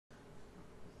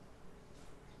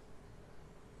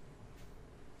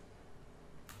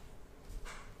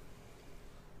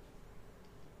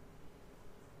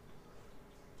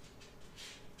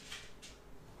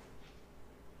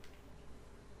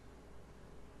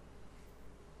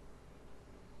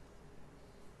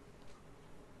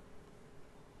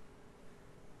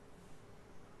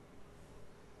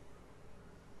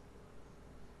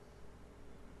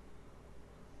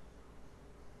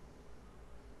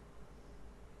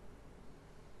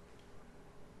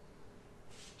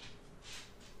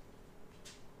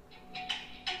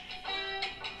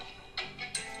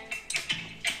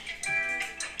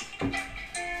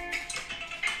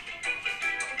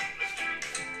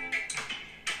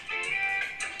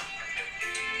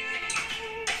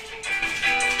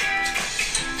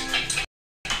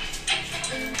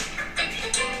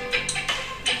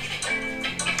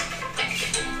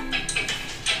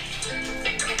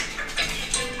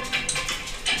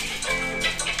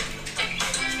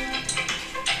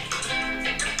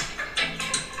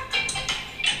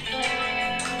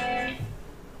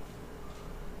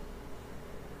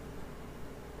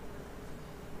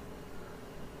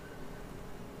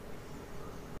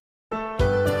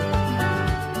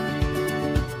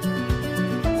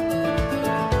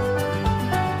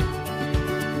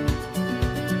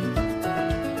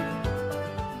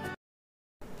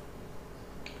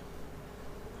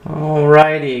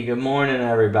Alrighty, good morning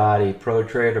everybody.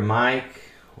 ProTrader Mike.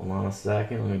 Hold on a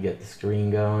second, let me get the screen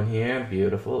going here.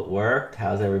 Beautiful, it worked.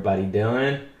 How's everybody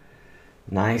doing?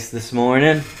 Nice this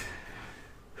morning.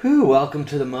 Whew, welcome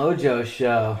to the Mojo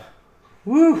Show.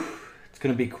 Woo, it's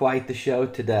going to be quite the show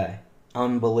today.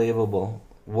 Unbelievable.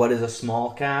 What is a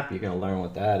small cap? You're going to learn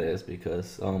what that is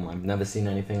because, I've never seen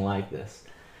anything like this.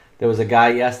 There was a guy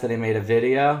yesterday made a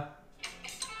video,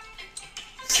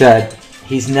 said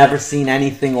he's never seen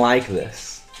anything like this.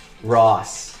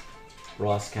 Ross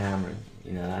Cameron,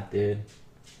 you know that dude?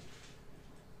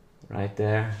 Right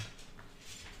there.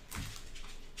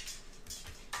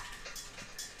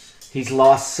 He's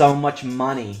lost so much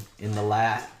money in the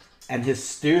last, and his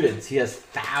students, he has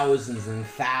thousands and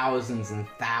thousands and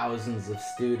thousands of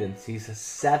students. He's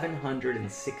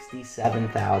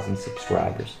 767,000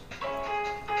 subscribers.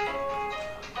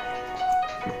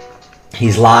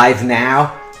 He's live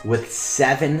now with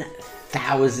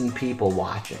 7,000 people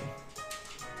watching.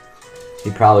 He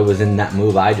probably was in that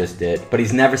move I just did, but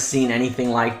he's never seen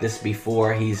anything like this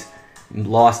before. He's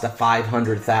lost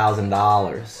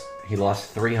 $500,000. He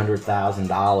lost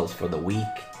 $300,000 for the week,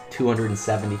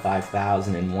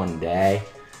 $275,000 in one day.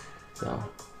 So,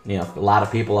 you know, a lot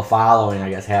of people are following. I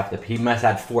guess he must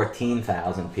have had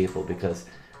 14,000 people because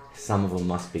some of them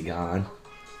must be gone.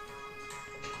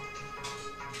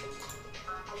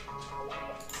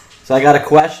 So I got a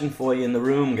question for you in the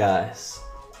room, guys.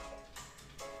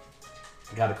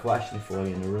 I got a question for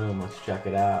you in the room. Let's check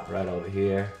it out right over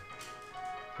here.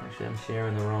 Actually, I'm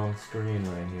sharing the wrong screen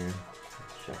right here.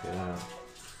 Let's check it out.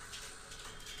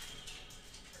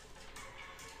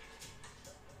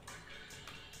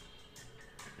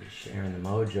 I'm sharing the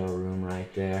Mojo room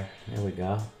right there. There we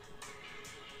go.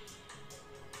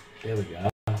 There we go.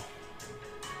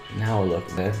 Now we're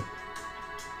looking good.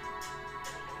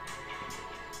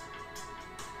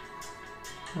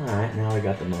 Alright, now we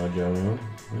got the Mojo room.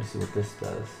 Let me see what this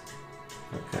does.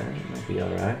 Okay, it might be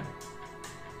alright.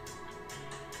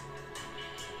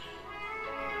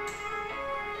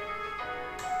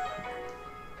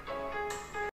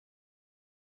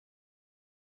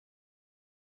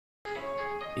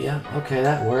 Yeah, okay,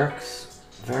 that works.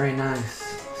 Very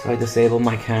nice. So I disabled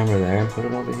my camera there and put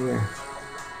it over here.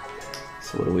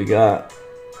 So what do we got?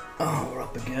 Oh, we're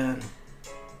up again.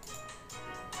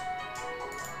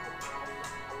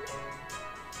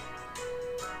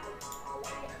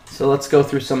 So let's go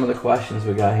through some of the questions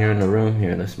we got here in the room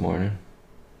here this morning.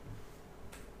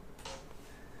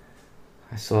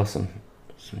 I saw some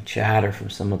chatter from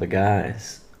some of the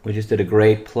guys. We just did a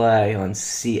great play on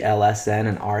CLSN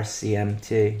and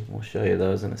RCMT. We'll show you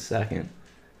those in a second.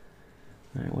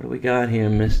 All right, what do we got here,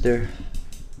 Mr.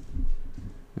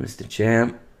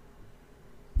 Champ?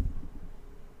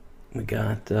 We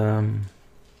got,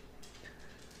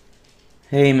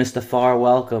 hey, Mr. Farr,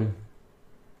 welcome.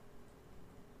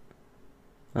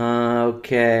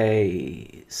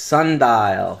 Okay,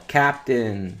 Sundial,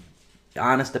 Captain,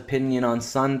 honest opinion on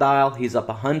Sundial, he's up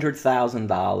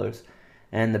 $100,000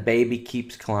 and the baby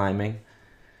keeps climbing.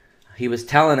 He was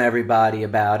telling everybody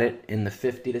about it in the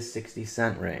 50 to 60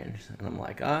 cent range. And I'm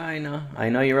like, I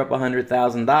know you're up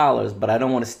 $100,000, but I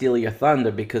don't want to steal your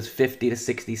thunder because 50 to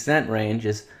 60 cent range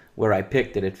is where I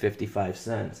picked it at 55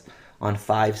 cents. On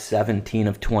 5/17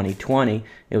 of 2020,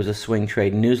 it was a swing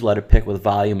trade newsletter pick with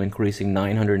volume increasing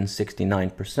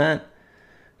 969%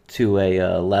 to a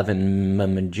 11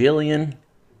 majillion.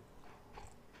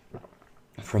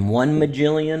 From 1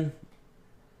 majillion.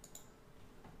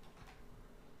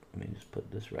 Let me just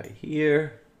put this right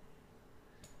here.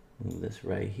 Move this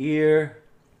right here.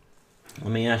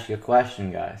 Let me ask you a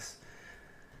question, guys,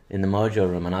 in the Mojo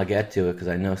room, and I'll get to it because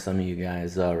I know some of you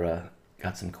guys are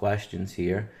got some questions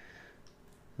here.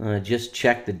 Just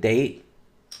check the date.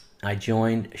 I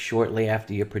joined shortly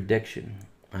after your prediction.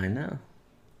 I know.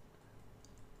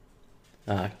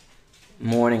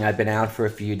 Morning, I've been out for a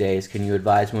few days. Can you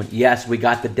advise me? Yes, we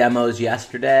got the demos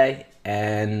yesterday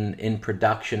and in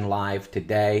production live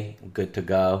today. Good to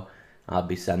go. I'll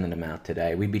be sending them out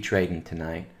today. We'd be trading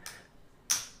tonight.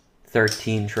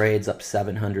 13 trades up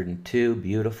 702.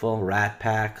 Beautiful. Rat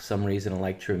Pack. Some reason I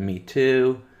like to. Me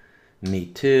too. Me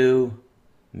too.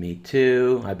 Me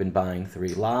too. I've been buying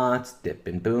 3 lots. Dip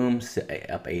and boom.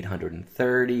 Up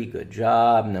 830. Good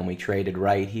job. And then we traded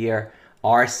right here.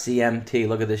 RCMT.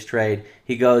 Look at this trade.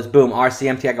 He goes, boom.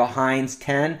 RCMT. I go Heinz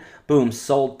 10. Boom.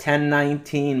 Sold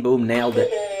 1019. Boom. Nailed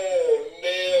it.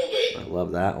 I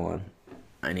love that one.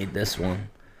 I need this one.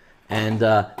 And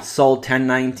sold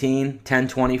 1019.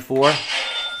 1024.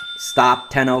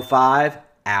 Stop 1005.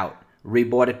 Out.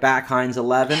 Rebought it back. Heinz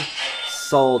 11.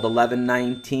 Sold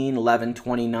 1119,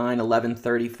 1129,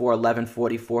 1134,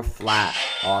 1144 flat.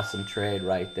 Awesome trade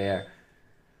right there.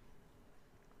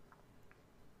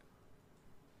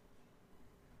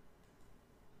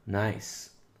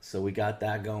 Nice. So we got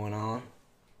that going on.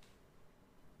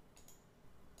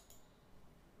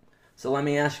 So let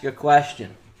me ask you a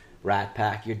question, Rat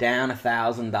Pack. You're down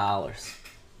 $1,000.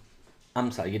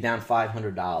 I'm sorry, you're down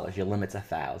 $500. Your limit's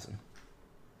 $1,000.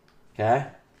 Okay?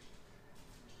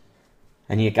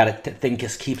 And you gotta think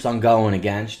this keeps on going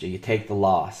against you. You take the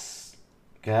loss.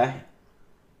 Okay?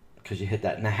 Because you hit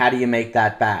that. Now, how do you make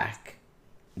that back?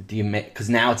 Do you make, because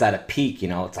now it's at a peak, you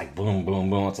know, it's like boom,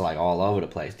 boom, boom. It's like all over the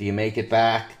place. Do you make it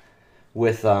back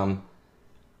with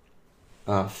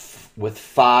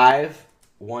five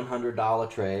 $100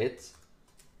 trades,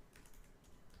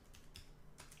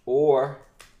 or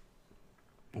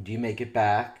do you make it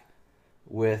back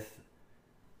with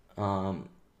 20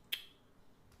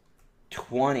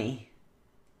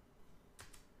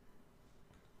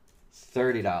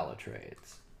 $30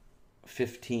 trades,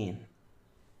 15,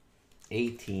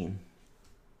 18?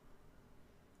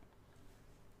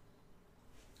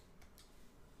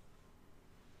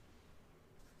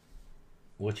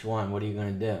 Which one? What are you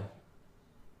going to do?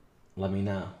 Let me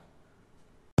know.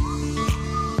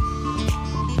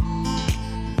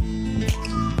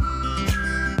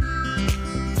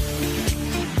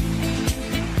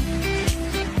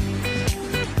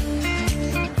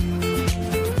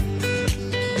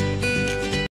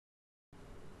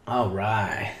 All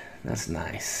right. That's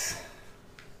nice.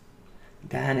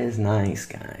 That is nice,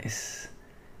 guys.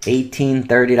 18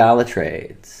 $30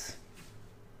 trades.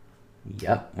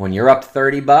 Yep. When you're up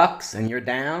 30 bucks and you're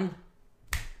down,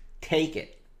 take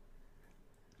it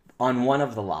on one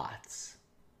of the lots.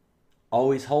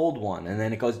 Always hold one, and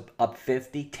then it goes up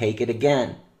 50, take it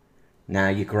again. Now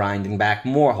you're grinding back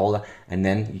more, hold on, and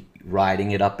then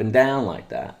riding it up and down like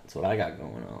that. That's what I got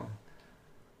going on.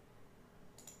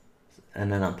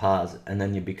 And then I'm positive, and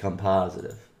then you become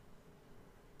positive.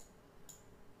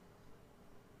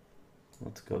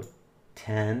 Let's go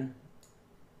 10.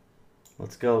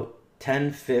 Let's go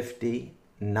 1050,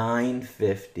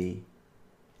 950,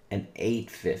 and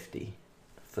 850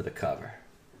 for the cover.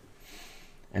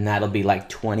 And that'll be like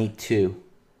 22.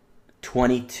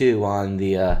 22 on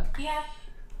the yes.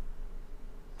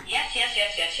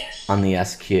 On the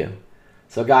SQ.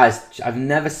 So guys, I've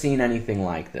never seen anything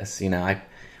like this. You know,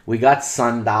 we got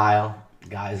Sundial.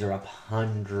 Guys are up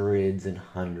hundreds and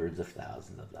hundreds of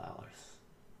thousands of dollars.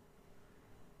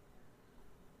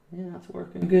 Yeah, it's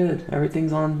working good.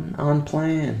 Everything's on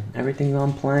plan. Everything's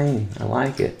on plane. I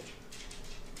like it.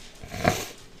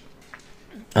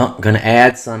 Oh, I'm gonna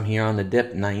add some here on the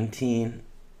dip. 19.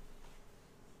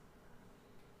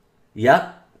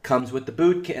 Yep, comes with the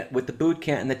boot camp,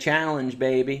 and the challenge,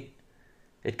 baby.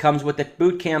 It comes with the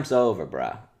boot camp's over,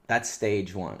 bro. That's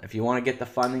stage 1. If you want to get the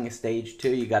funding of stage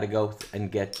 2, you got to go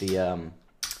and get the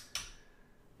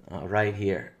right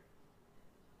here.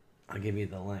 I'll give you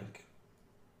the link.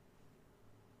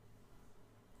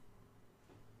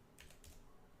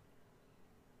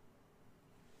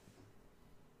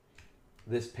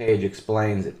 This page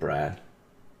explains it, Brad.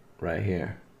 Right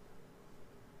here.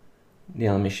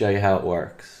 Yeah, let me show you how it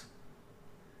works.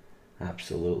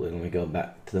 Absolutely. Let me go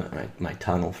back to my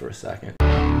tunnel for a second.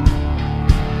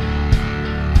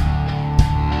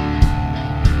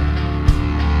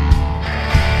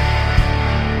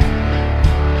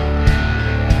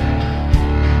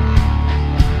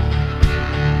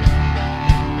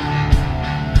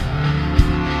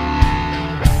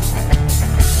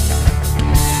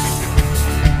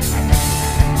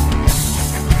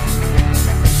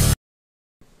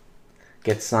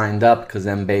 Get signed up because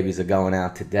them babies are going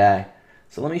out today.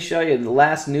 So let me show you the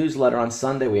last newsletter on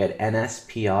Sunday. We had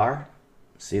NSPR.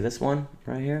 See this one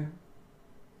right here?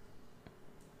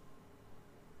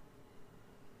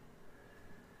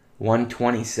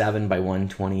 $127 by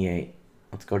 $128.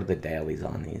 Let's go to the dailies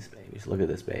on these babies. Look at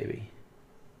this baby.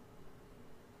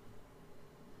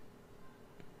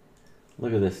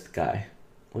 Look at this guy.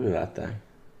 Look at that thing.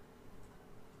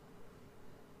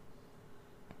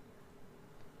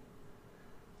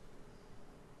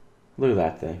 Look at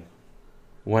that thing.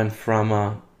 Went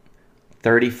from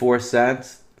 34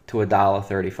 cents to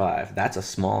 $1.35. That's a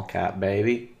small cap,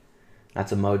 baby.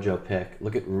 That's a mojo pick.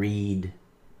 Look at Reed.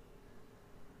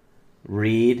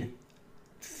 Reed,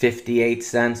 58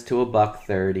 cents to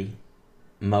 $1.30.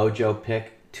 Mojo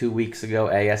pick 2 weeks ago.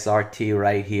 ASRT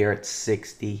right here at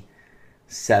 60,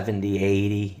 70,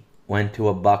 80. Went to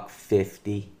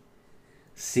 $1.50.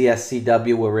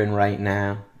 CSCW we're in right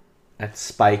now. That's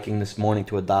spiking this morning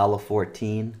to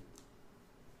 $1.14.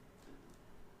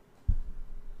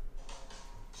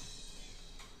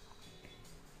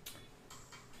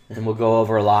 And we'll go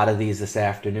over a lot of these this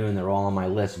afternoon. They're all on my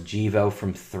list. GIVO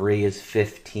from 3 is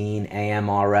 15.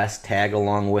 AMRS tag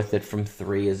along with it from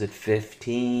 3 is at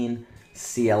 15.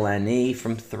 CLNE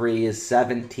from 3 is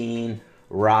 17.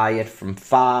 Riot from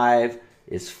 5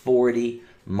 is 40.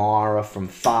 Mara from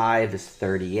 5 is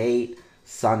 38.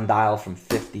 Sundial from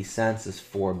 50 cents is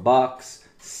 $4.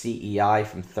 CEI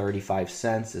from 35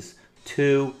 cents is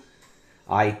 2.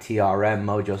 ITRM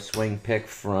Mojo Swing Pick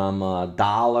from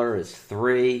 $1 is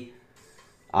 3.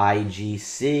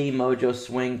 IGC Mojo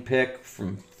Swing Pick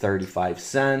from 35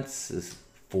 cents is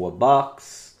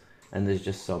 $4. And there's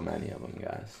just so many of them,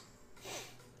 guys.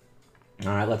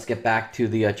 All right, let's get back to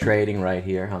the trading right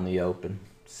here on the open.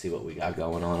 See what we got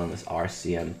going on this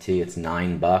RCMT. It's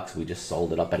 $9. We just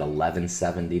sold it up at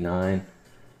 $11.79.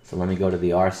 So let me go to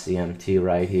the RCMT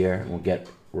right here, and we'll get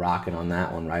rocking on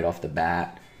that one right off the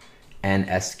bat. And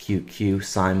SQQ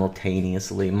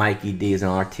simultaneously. Mikey D is an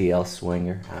RTL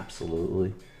swinger,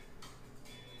 absolutely.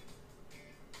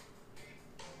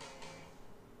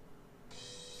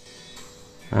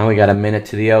 Now we got a minute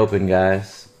to the open,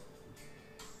 guys.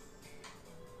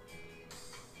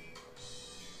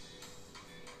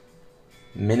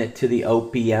 Minute to the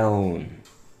opion.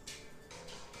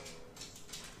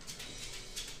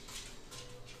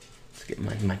 Get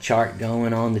my chart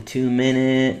going on the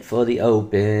 2-minute for the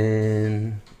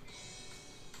open.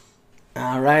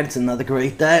 All right, it's another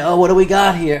great day. Oh, what do we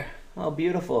got here? Oh,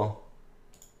 beautiful.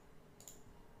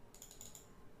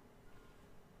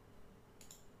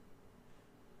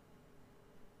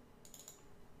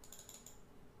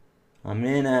 I'm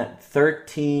in at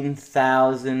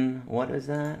 13,000. What is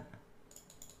that?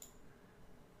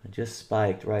 I just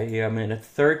spiked right here. I'm in at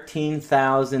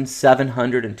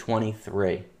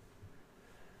 13,723.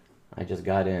 I just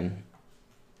got in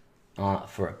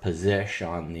for a position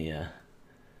on the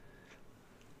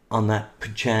on that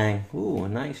Pachang. Ooh, a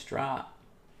nice drop.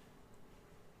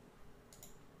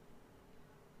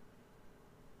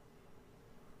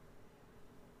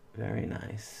 Very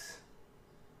nice.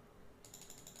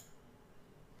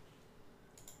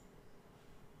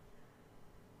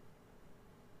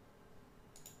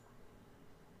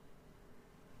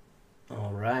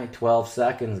 All right, 12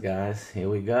 seconds, guys. Here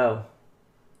we go.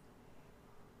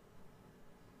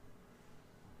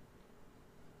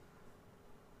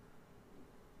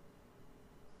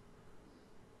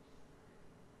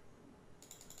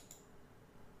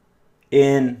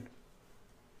 In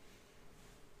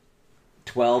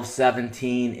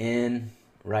 12.17 in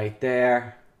right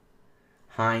there.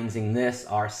 Heinzing this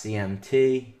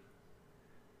RCMT.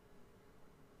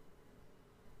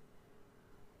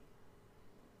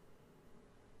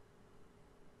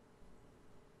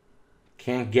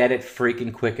 Can't get it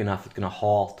freaking quick enough. It's gonna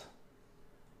halt.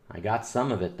 I got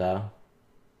some of it though.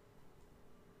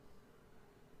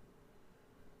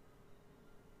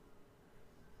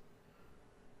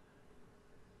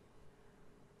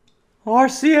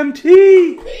 RCMT!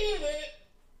 Nailed it!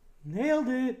 Nailed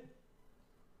it!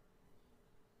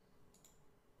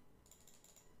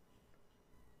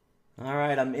 All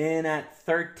right, I'm in at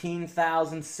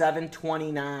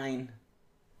 13,729.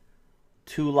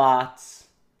 2 lots.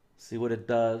 See what it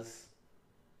does.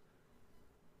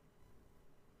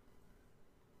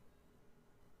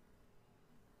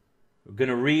 We're going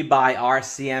to rebuy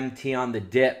RCMT on the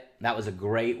dip. That was a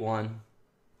great one.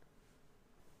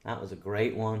 That was a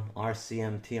great one.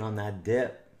 RCMT on that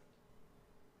dip.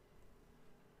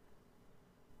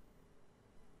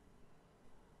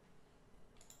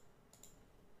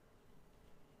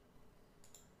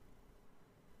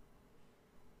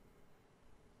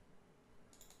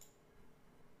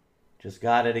 Just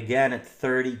got it again at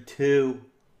 32.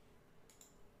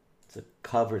 It's a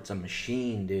cover. It's a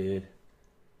machine, dude.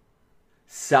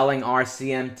 Selling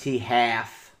RCMT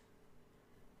half.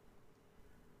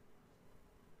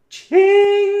 Ching!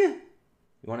 You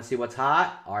want to see what's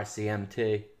hot?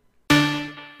 RCMT.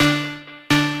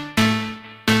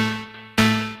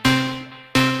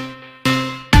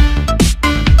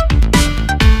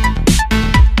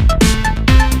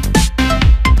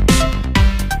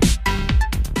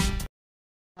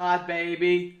 Hot,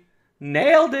 baby.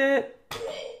 Nailed it. Bro,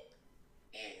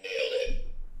 you nailed it.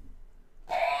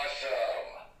 Awesome.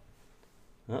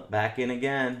 Oh, back in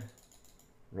again.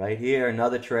 Right here,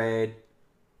 another trade.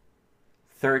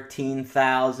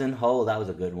 13,000. Oh, that was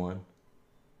a good one.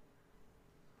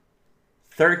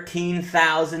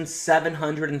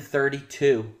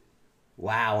 13,732.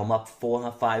 Wow, I'm up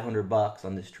 $500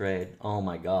 on this trade. Oh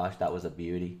my gosh, that was a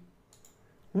beauty.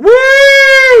 Woo!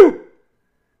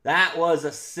 That was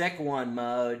a sick one,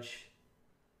 Moj.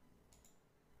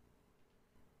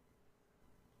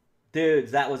 Dudes,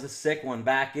 that was a sick one.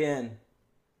 Back in.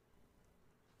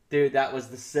 Dude, that was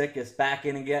the sickest. Back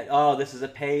in again. Oh, this is a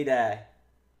payday.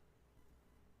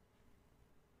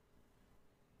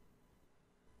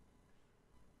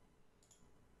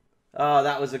 Oh,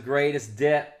 that was the greatest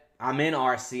dip. I'm in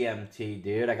RCMT,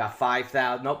 dude. I got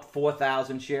 5,000, nope,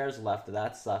 4,000 shares left of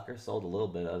that sucker. Sold a little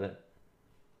bit of it.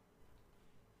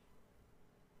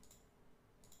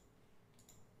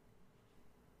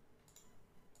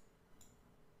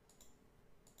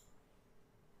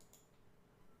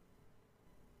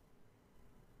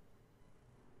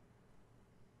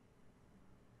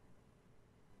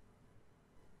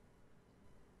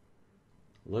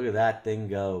 Look at that thing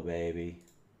go, baby.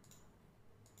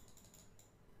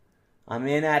 I'm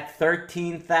in at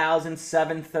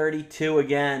 13,732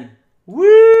 again.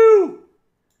 Woo!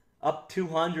 Up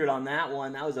 200 on that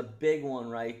one. That was a big one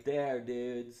right there,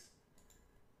 dudes.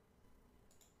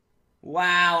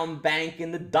 Wow, I'm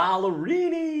banking the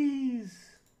dollarinis.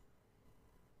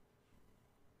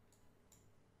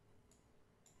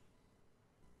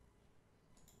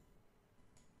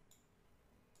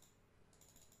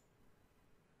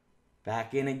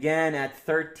 Back in again at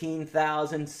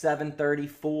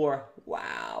 13,734.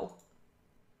 Wow.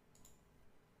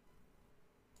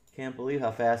 Can't believe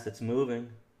how fast it's moving.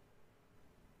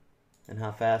 And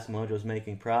how fast Mojo's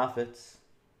making profits.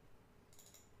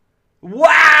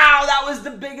 Wow, that was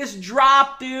the biggest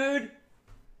drop, dude.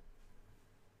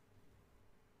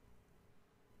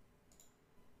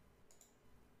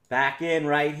 Back in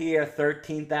right here,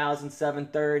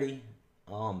 13,730.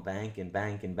 Oh, I'm banking,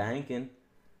 banking, banking.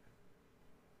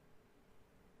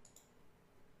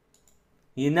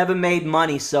 You never made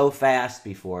money so fast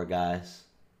before, guys.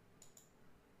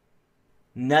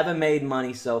 Never made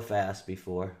money so fast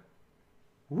before.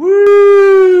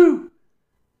 Woo!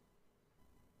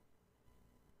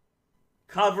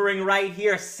 Covering right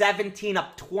here, 17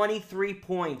 up 23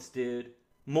 points, dude.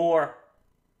 More.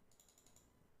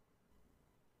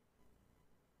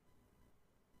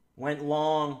 Went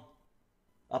long.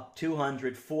 Up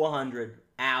 200, 400,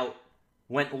 out.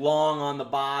 Went long on the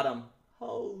bottom.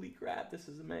 Holy crap, this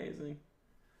is amazing.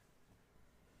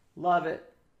 Love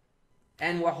it.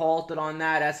 And we're halted on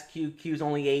that. SQQ's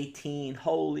only 18.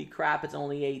 Holy crap, it's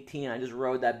only 18. I just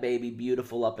rode that baby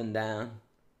beautiful up and down.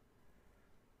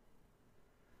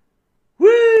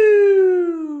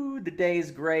 Woo! The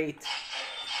day's great.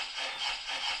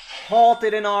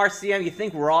 Halted in RCM. You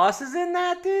think Ross is in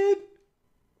that, dude?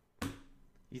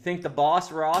 You think the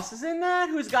boss Ross is in that?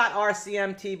 Who's got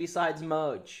RCMT besides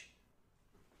Moj?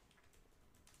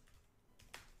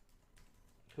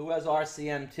 Who has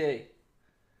RCMT?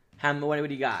 What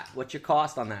do you got? What's your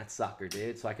cost on that sucker,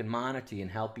 dude? So I can monitor you and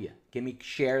help you. Give me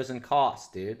shares and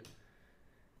costs, dude.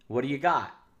 What do you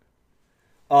got?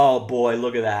 Oh, boy,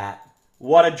 look at that.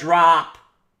 What a drop.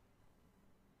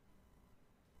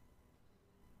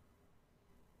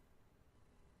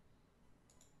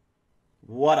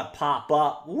 What a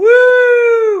pop-up.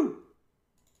 Woo!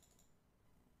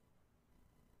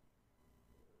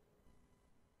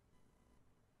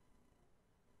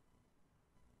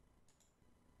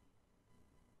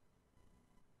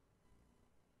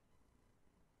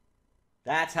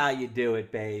 That's how you do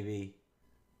it, baby.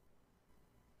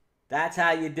 That's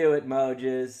how you do it,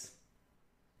 Mojas.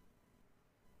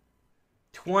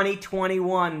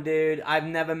 2021, dude. I've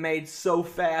never made so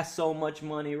fast so much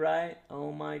money, right?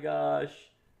 Oh my gosh.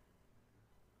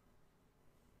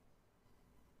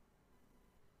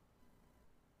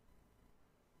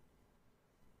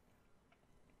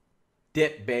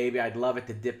 Dip, baby. I'd love it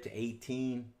to dip to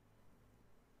 18.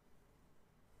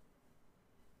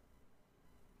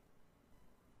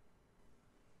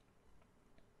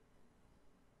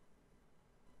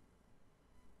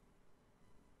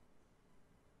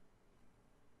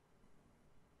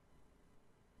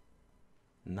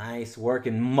 Nice,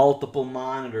 working multiple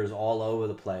monitors all over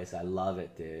the place. I love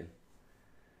it, dude.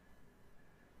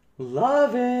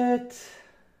 Love it.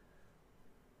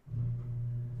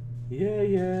 Yeah,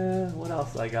 yeah. What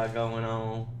else I got going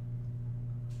on?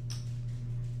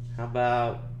 How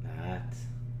about that?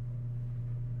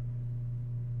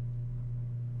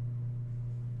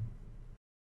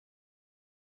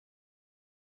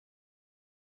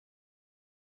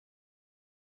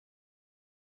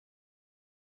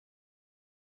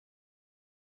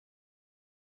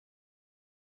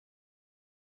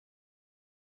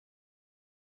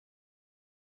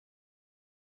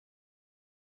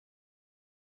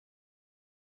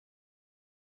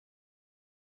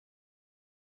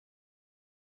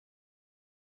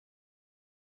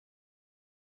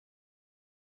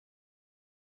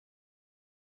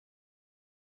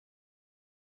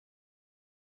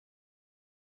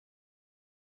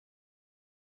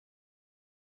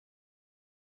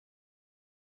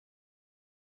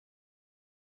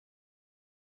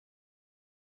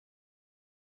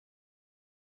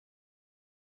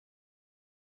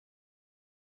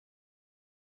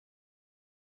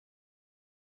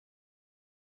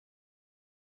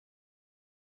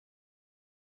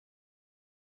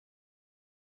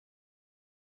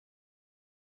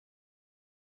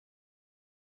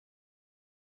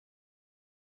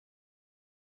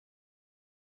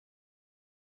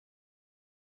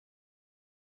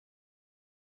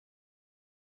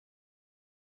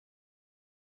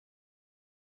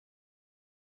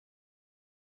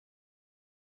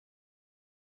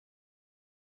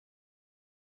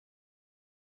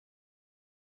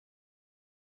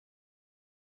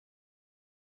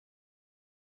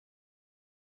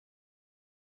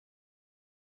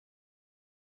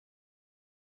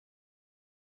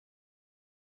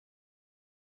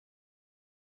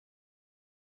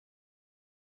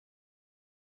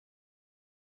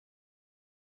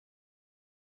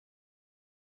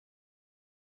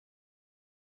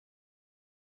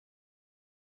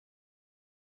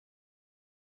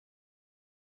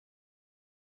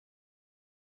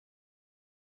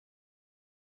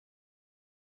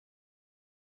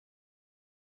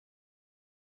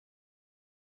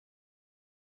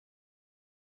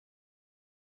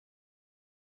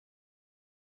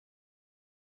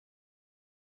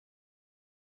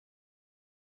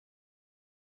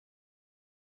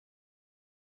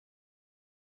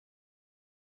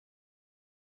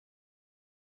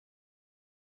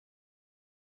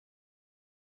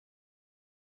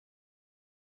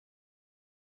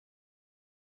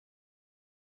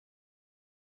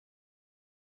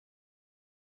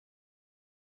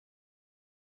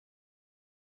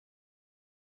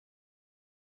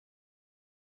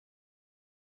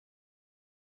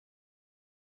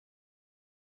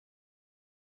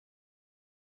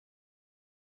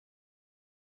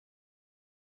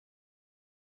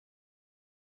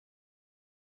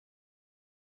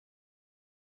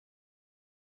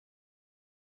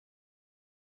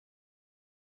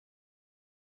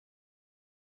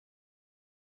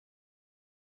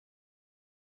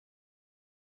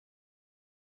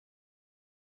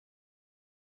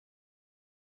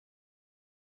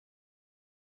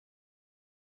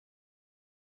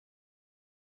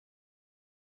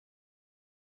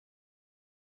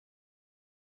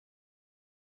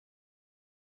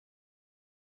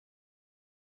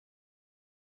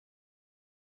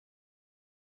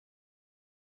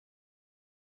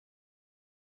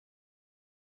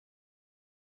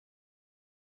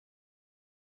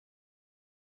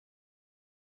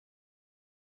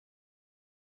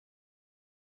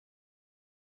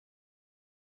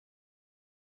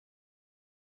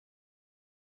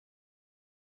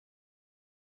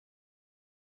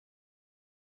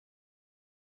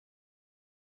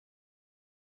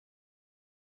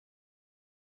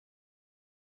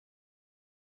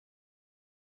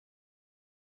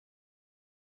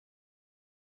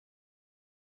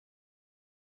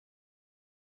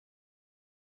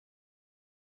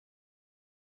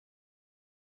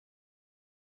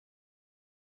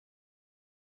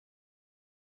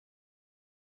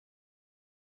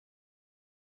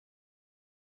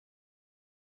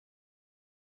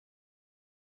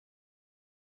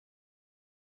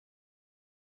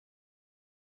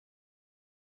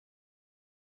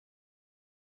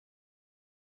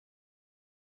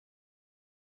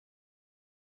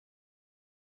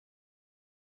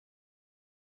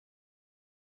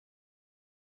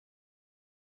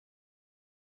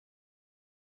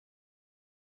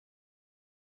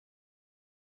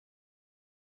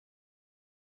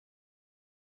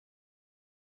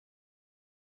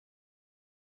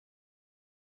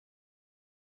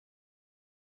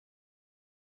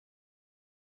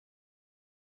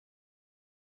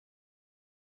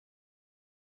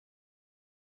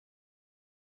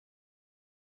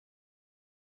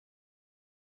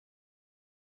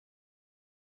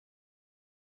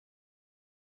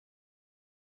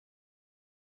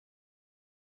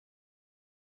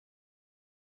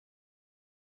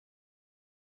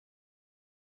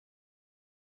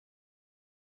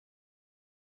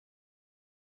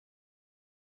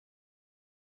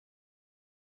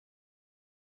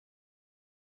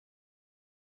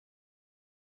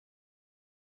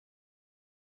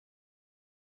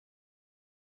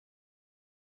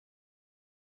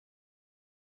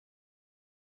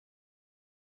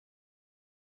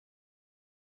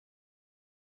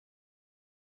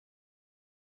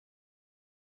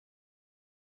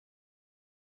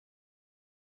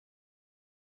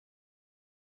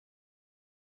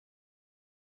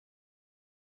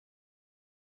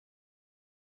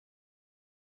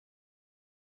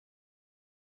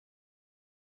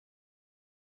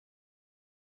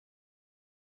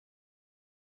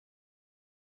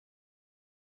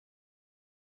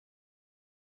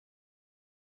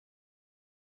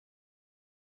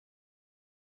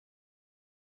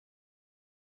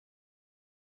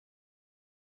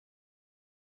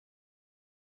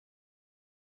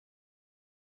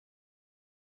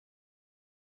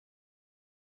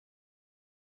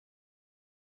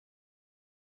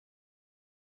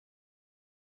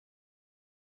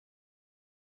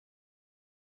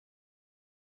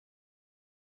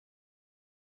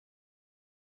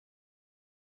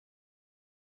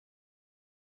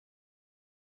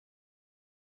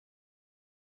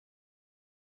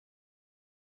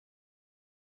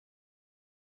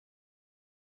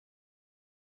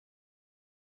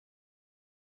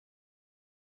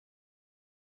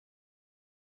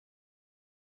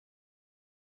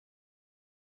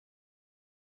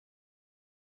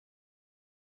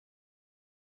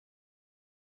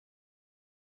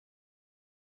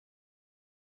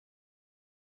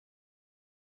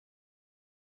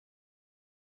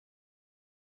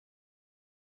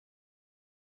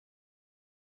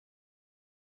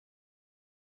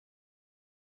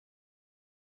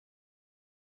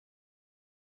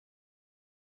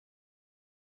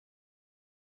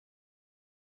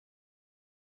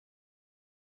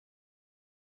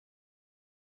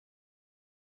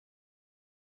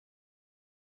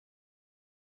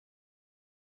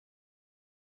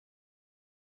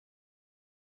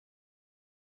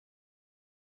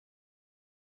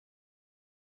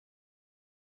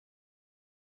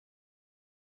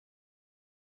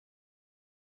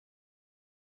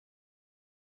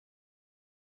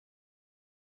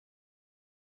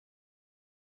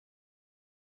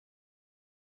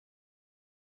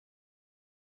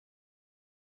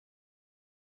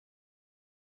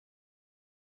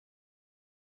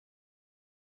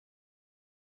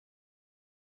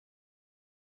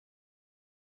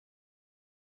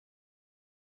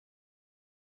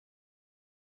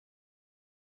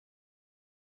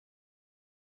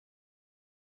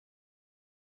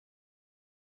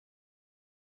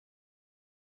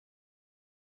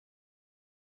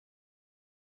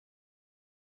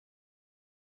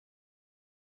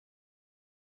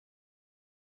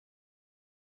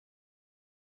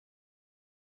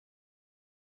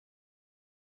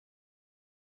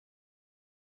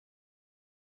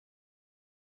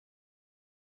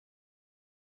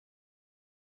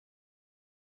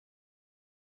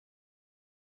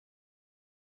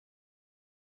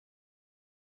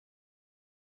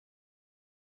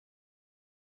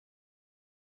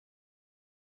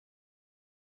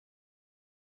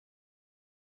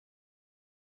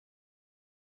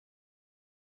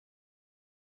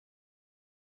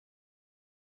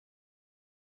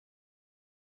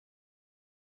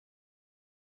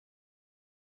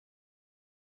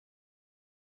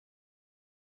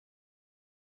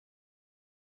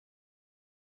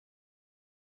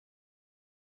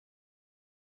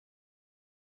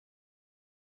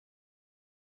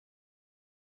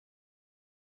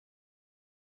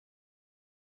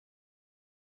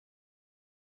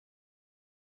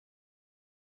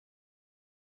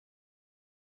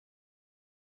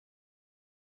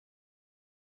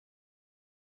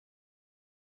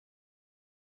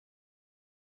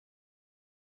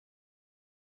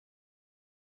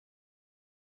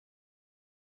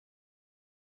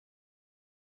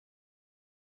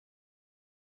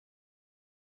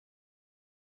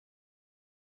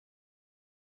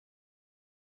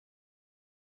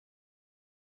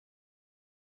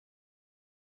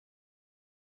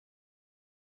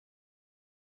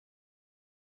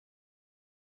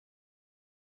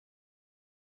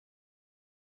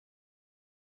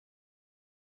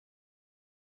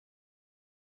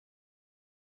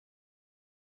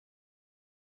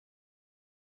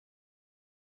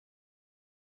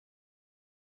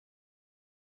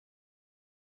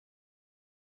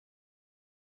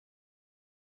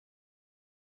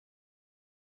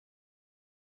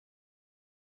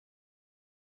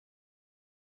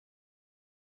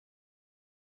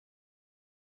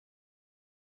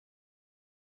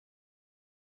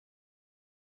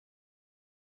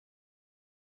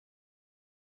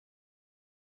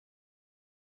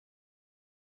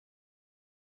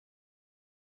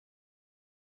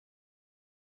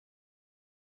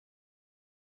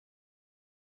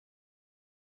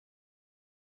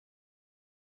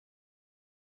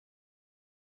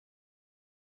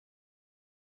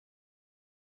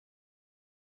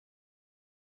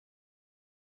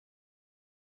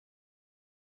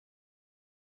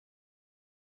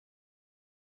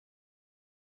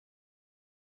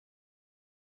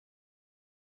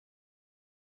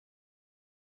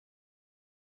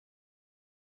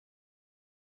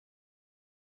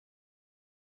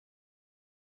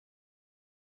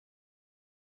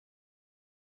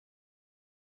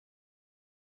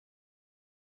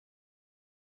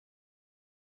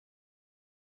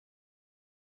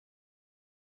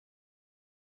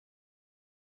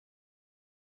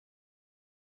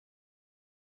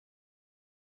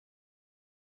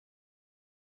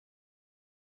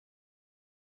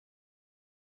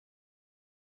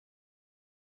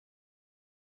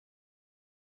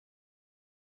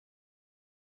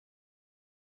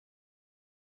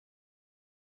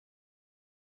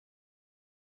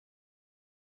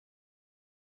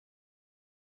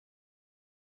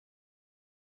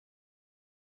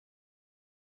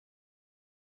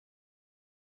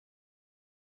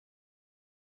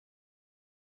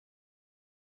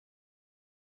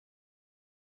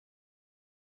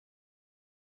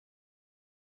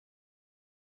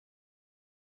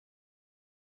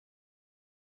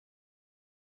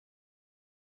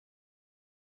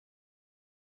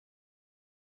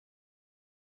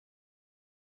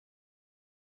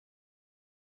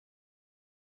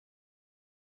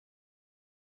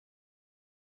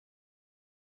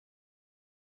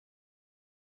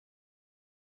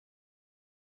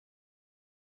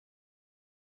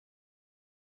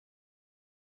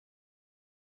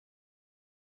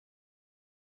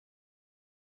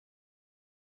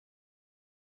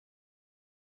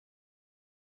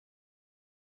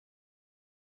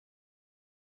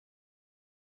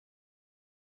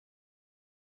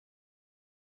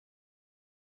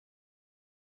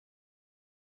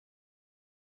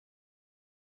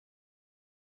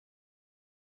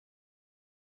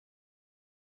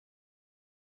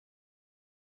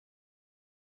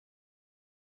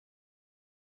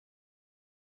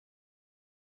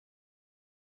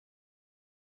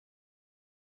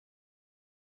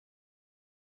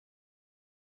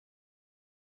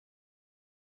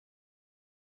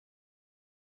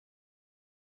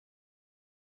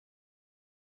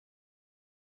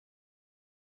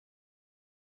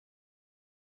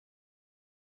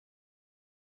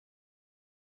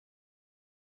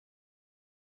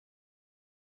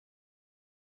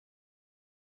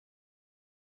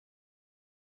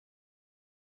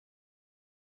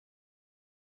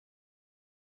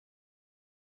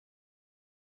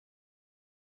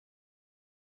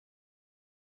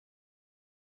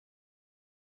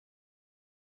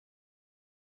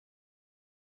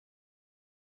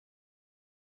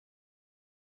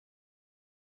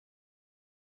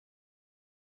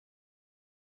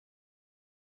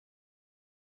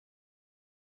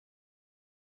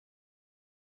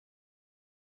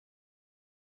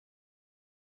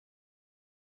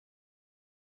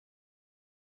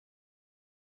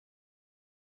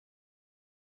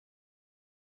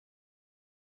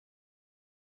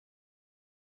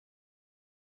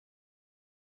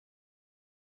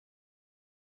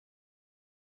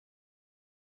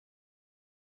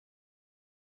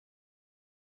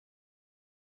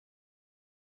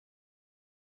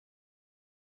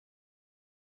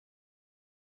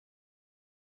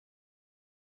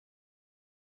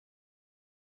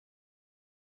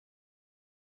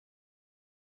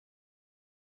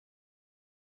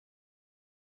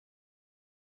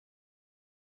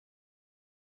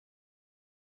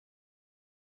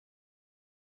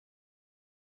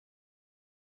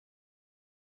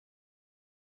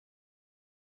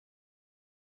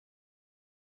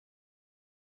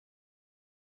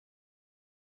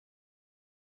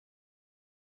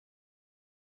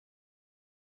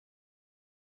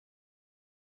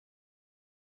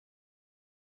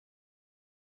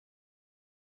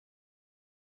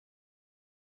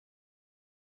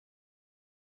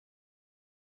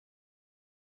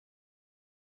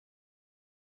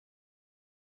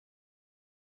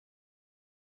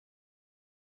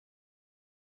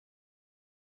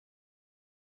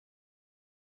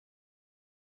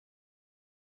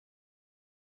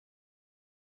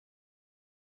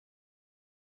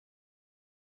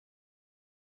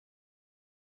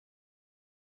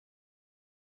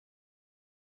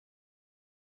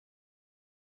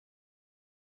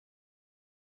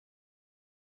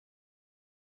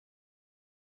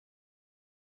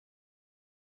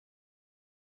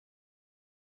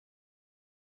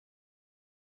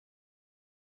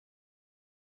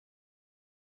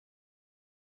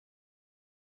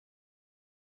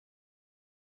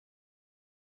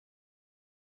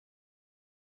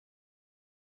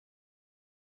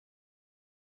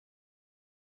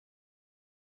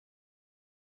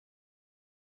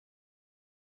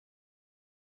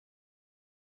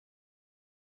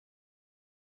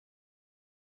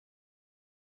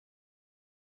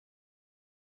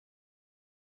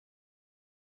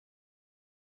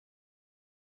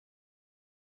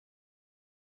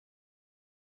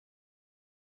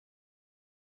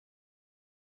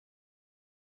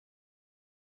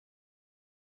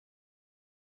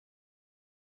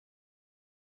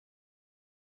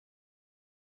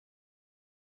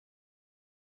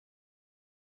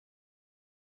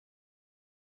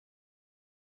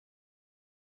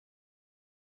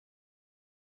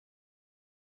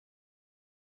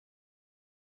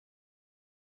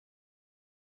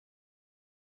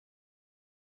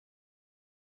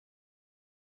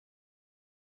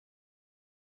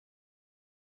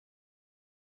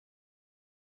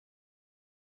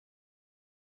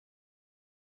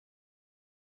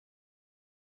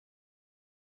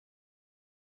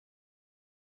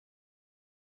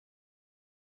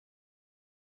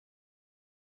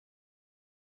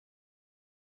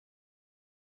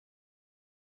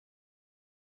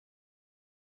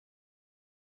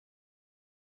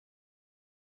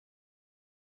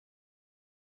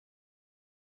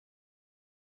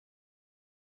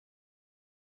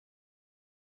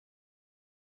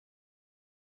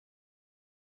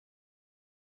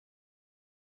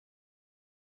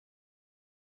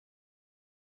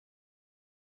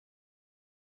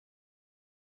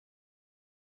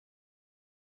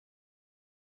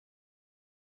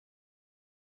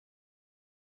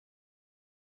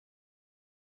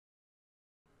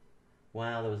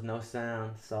 Wow, there was no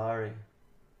sound. Sorry.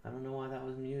 I don't know why that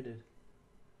was muted.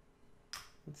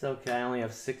 It's okay. I only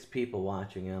have 6 people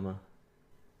watching, Emma.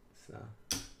 So,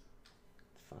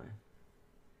 it's fine.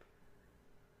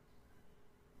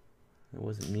 It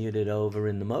wasn't muted over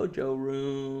in the Mojo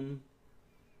room.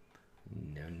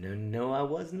 No, no, no, I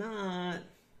was not.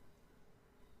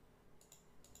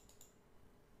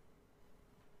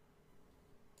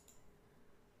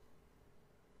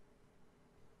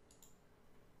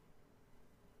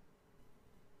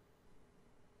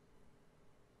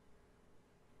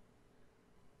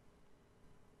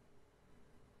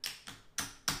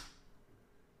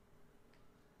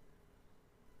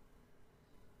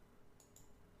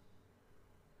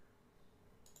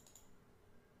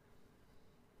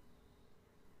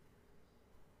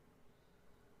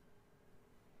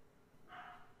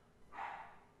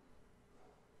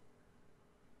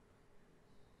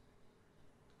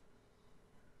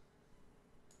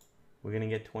 We're going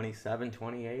to get 27,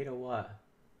 28 or what?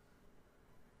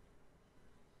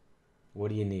 What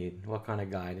do you need? What kind of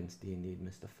guidance do you need,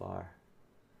 Mr. Farr?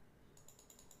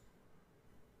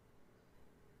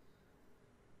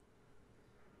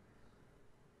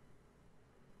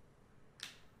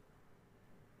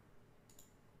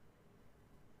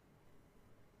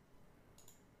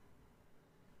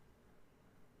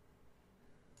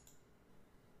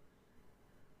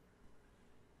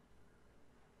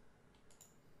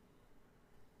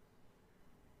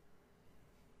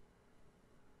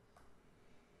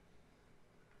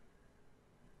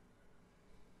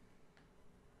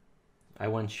 I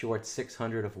went short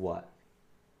 600 of what?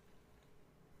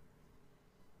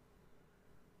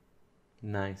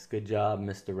 Nice. Good job,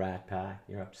 Mr. Rat Pack.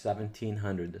 You're up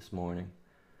 1,700 this morning.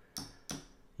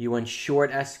 You went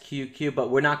short SQQ,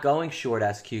 but we're not going short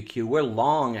SQQ. We're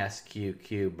long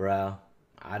SQQ, bro.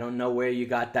 I don't know where you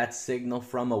got that signal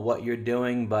from or what you're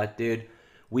doing, but, dude,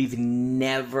 we've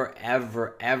never,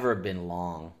 ever, ever been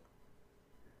long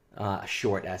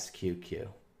short SQQ.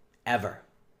 Ever.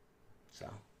 So,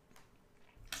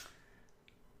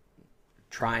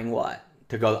 trying what?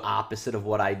 To go opposite of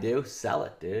what I do? Sell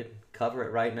it, dude. Cover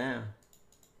it right now.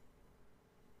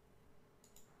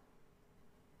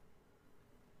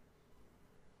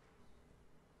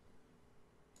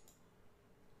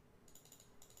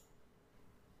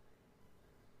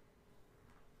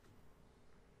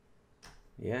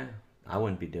 Yeah, I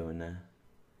wouldn't be doing that.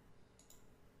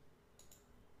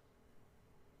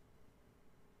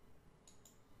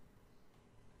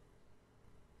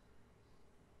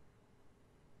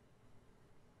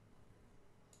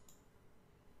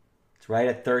 It's right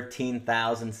at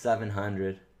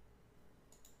 13,700.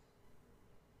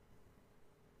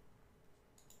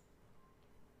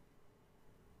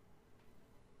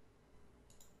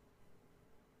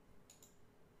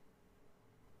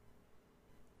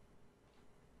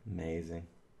 Amazing.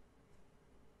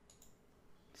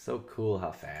 So cool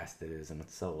how fast it is, and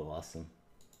it's so awesome.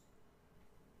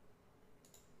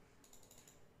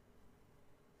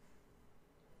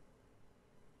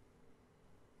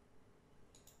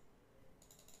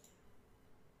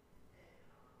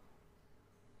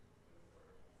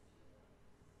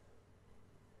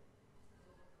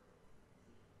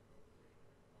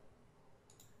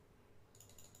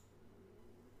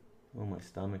 Oh, my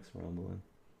stomach's rumbling.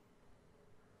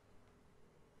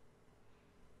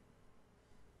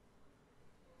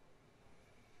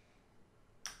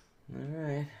 All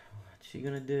right, what's she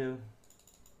gonna do?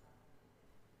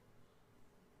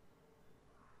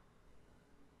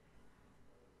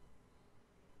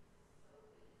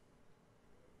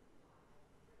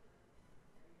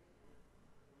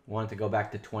 Want to go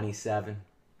back to 27.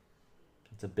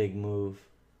 It's a big move.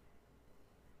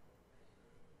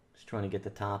 Just trying to get the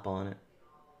top on it.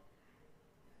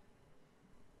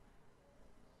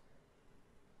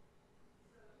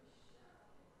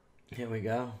 Here we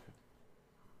go.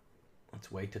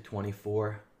 Let's wait to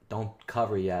 24. Don't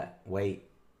cover yet. Wait.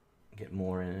 Get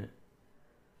more in it.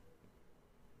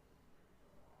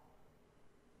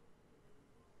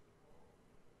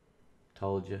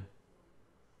 Told you.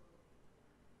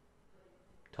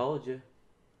 Told you.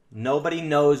 Nobody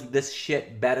knows this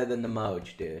shit better than the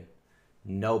Moj, dude.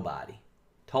 Nobody.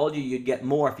 Told you you'd get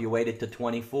more if you waited to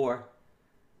 24.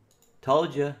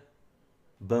 Told you.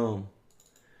 Boom.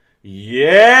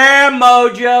 Yeah,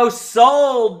 Mojo.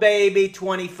 Sold, baby.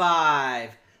 25.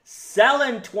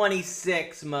 Selling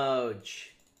 26, Moj.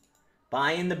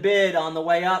 Buying the bid on the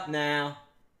way up now.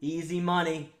 Easy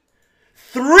money.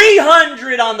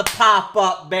 300 on the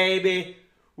pop-up, baby.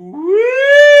 Woo!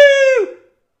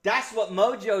 That's what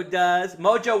Mojo does.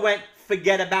 Mojo went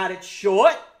forget about it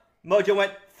short. Mojo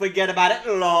went forget about it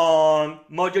long.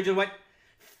 Mojo just went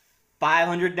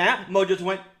 500 down. Mo just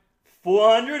went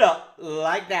 400 up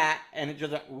like that, and it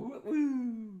just went woo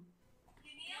woo.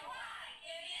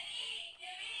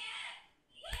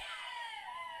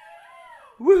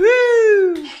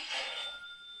 Woohoo!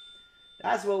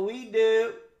 That's what we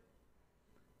do.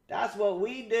 That's what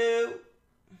we do.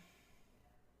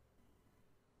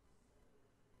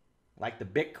 Like the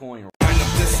Bitcoin.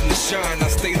 Listen to shine, I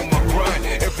stayed on my grind.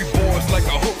 Every boy's like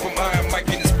a hook from Iron Mike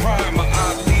in his prime. My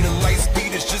eye lead a light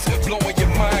speed is just blowing your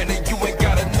mind, and you ain't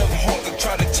got enough heart to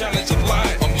try to challenge a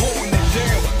line. I'm holding it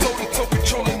down, toe to toe,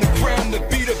 controlling the ground. To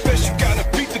be the best, you gotta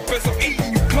beat the best. I'm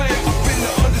eating you clown. I've been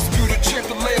the undisputed champ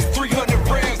the last 300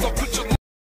 rounds. I'll put your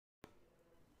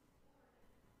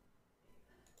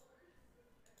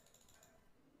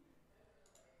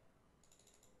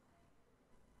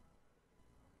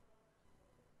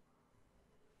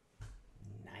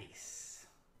Nice.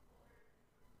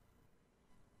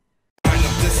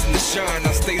 listen to shine,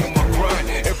 I stayed on my grind.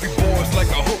 Every boy's like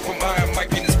a hook from Iron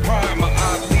Mike in his prime. My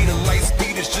eye lead a light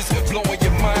speed is just blowing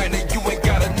your mind, and you ain't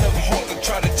got enough heart to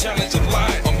try to challenge a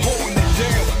line. I'm holding it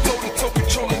down, toe to toe,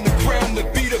 controlling the ground. To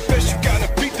be the best, you gotta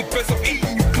beat the best. I'm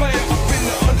eating you clown. I've been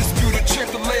the undisputed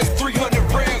champ the last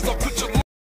 300 rounds. I'll put your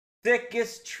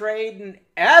Sickest trading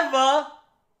ever.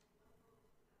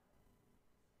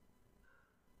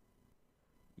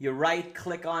 You right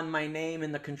click on my name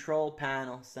in the control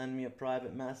panel. Send me a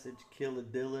private message. Killer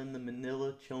Dylan, the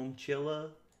Manila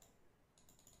Chonchilla.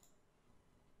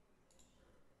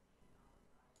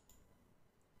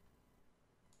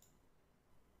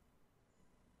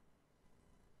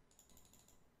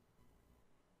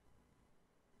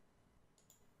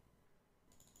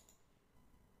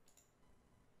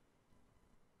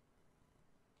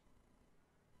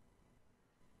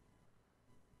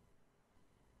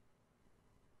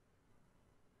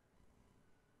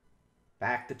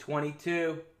 Back to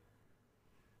 22.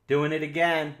 Doing it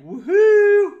again.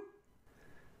 Woohoo!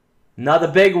 Another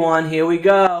big one. Here we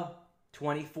go.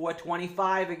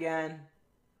 24.25 again.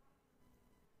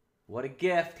 What a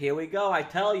gift. Here we go. I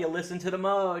tell you, listen to the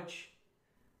Moj.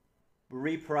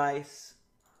 Reprice.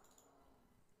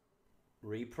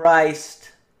 Repriced.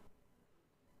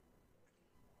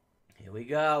 Here we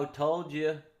go. Told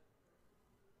you.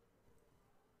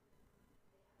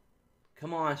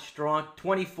 Come on, strong.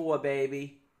 24,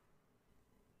 baby.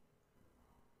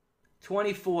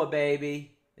 24,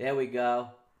 baby. There we go.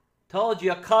 Told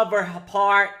you, cover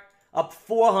apart. Up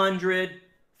 400.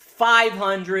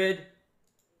 500.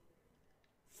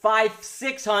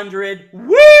 600.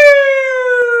 Woo!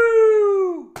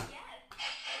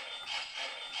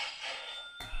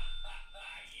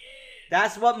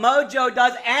 That's what Mojo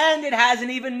does, and it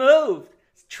hasn't even moved.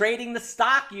 Trading the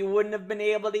stock, you wouldn't have been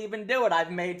able to even do it.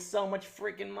 I've made so much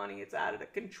freaking money, it's out of the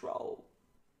control.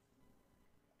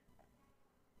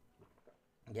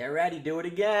 Get ready, do it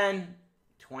again.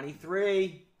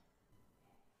 23.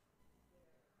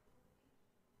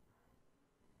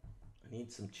 I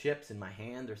need some chips in my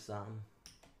hand or something.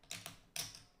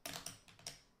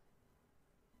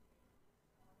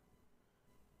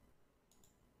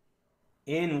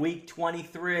 In week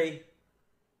 23.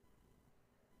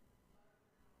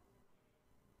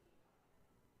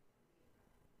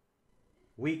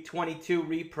 Week 22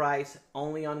 reprice,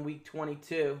 only on week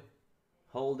 22.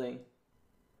 Holding.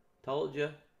 Told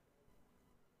you.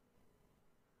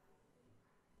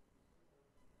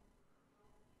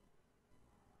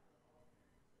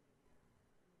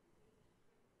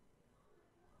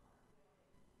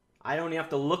 I don't even have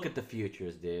to look at the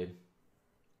futures, dude.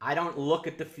 I don't look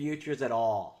at the futures at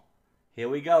all. Here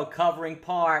we go, covering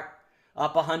part,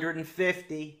 up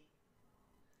 150.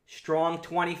 Strong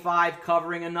 25,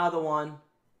 covering another one.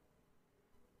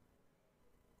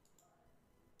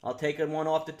 I'll take one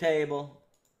off the table.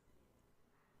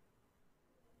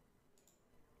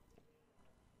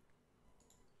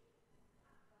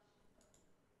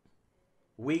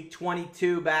 Week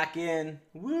 22 back in.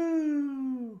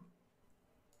 Woo!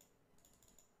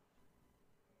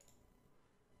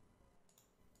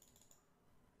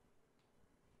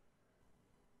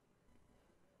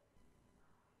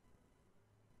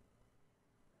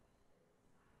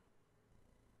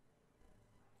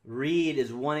 Reed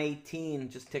is 118.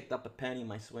 Just ticked up a penny,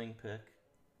 my swing pick.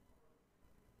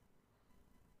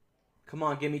 Come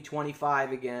on, give me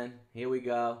 25 again. Here we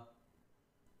go.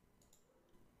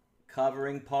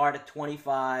 Covering part at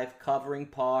 25. Covering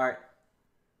part.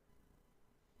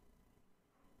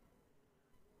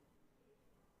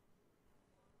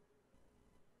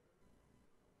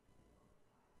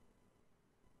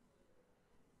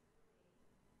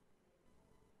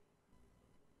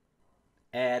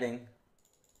 Adding.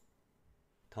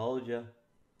 Told you.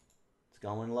 It's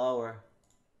going lower.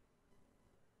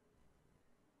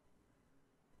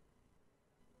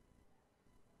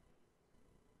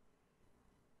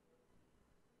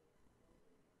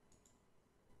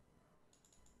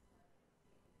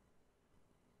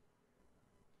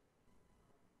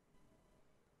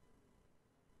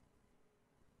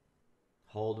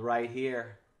 Hold right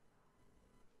here.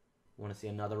 Want to see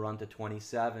another run to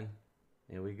 27.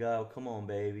 Here we go. Come on,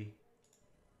 baby.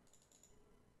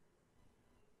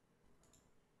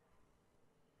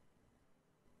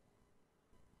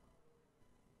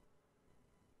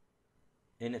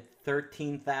 In at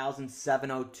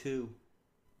 13,702.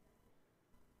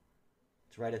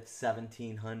 It's right at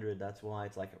 1,700. That's why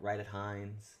it's like right at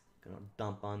Heinz. Gonna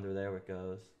dump under. There it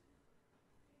goes.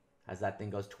 As that thing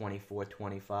goes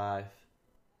 24.25.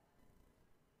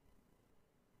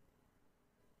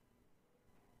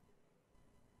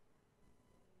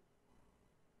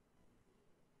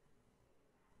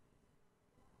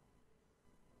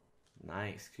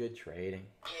 Nice, good trading.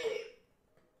 Dude,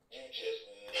 you just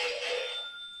nailed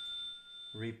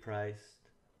it. Repriced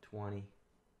 20.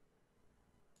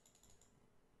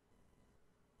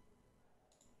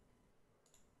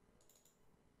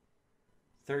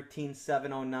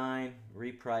 $13,709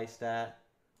 repriced at.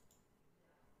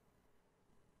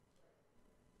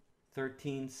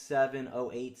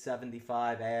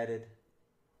 $13,708.75 added.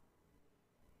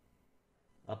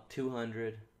 Up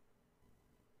 200.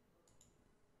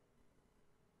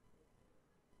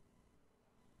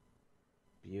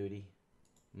 Beauty.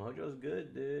 Mojo's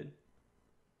good, dude.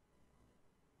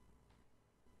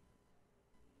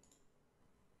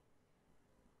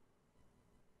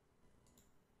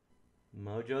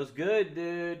 Mojo's good,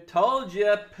 dude. Told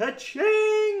you.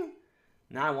 Paching!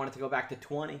 Now I want it to go back to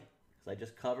 20 because I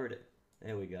just covered it.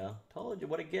 There we go. Told you.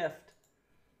 What a gift.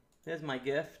 There's my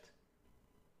gift.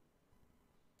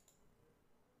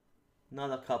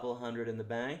 Another couple hundred in the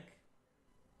bank.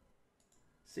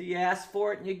 So you ask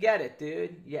for it and you get it,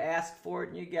 dude. You ask for it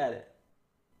and you get it.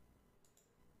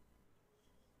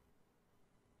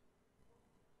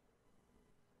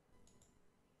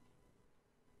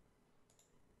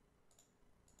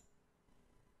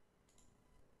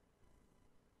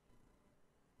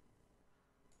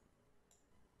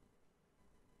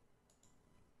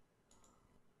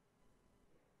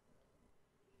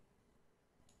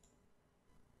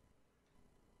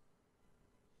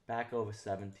 Back over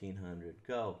 1,700.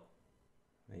 Go.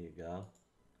 There you go.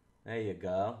 There you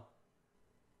go.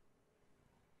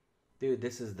 Dude,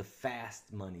 this is the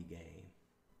fast money game.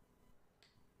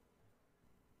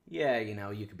 Yeah, you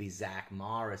know, you could be Zach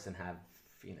Morris and have,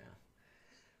 you know,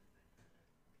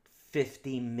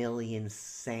 50 million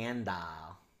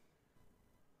Sandal.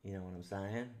 You know what I'm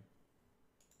saying?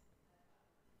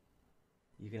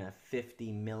 You can have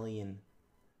 50 million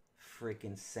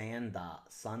freaking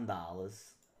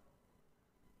Sundollars.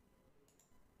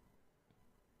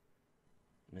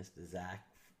 Mr. Zach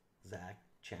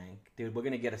Chank. Dude, we're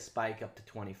going to get a spike up to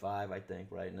 25, I think,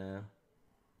 right now.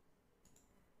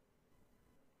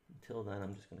 Until then,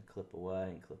 I'm just going to clip away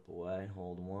and clip away.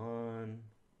 Hold one.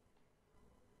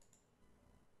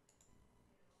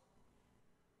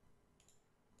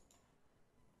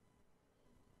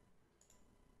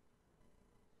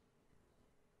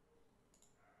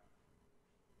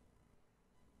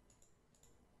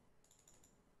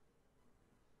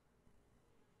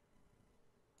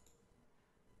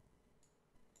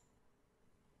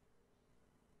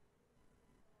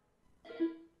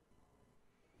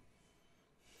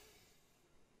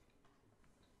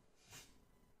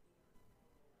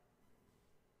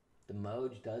 The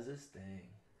MOJO does his thing.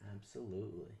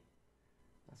 Absolutely.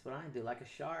 That's what I do, like a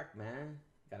shark, man.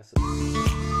 Gotta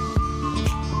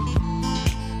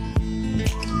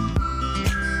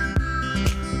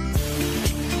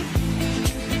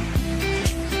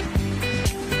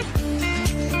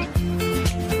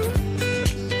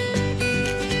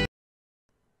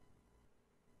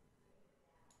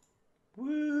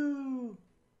Woo!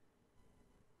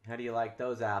 How do you like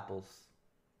those apples?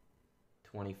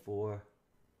 24.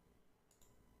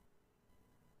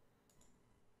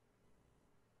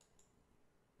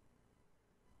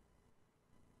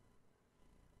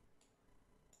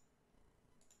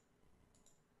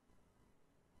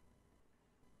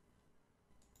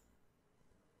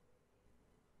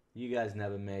 You guys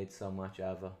never made so much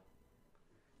ever.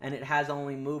 And it has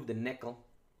only moved a nickel.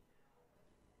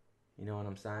 You know what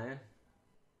I'm saying?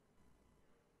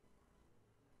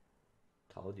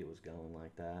 Told you it was going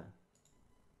like that.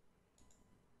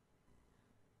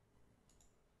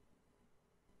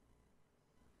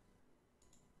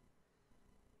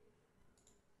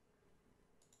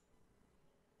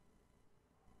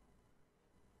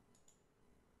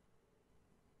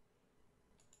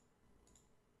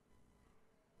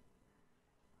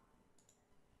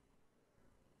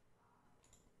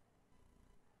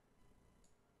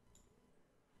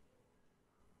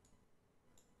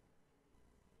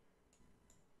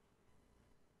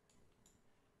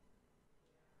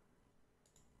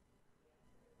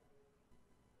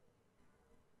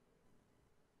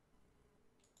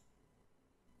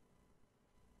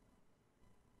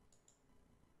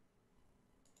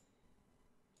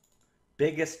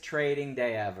 Biggest trading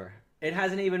day ever. It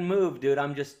hasn't even moved, dude.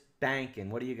 I'm just banking.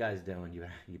 What are you guys doing?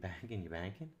 You banking? You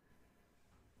banking?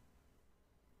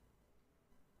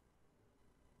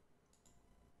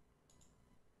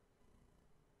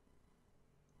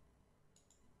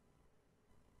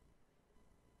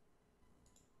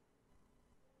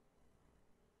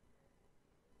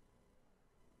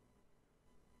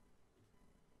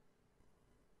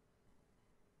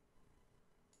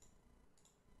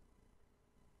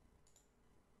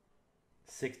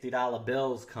 $60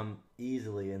 bills come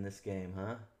easily in this game,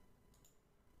 huh?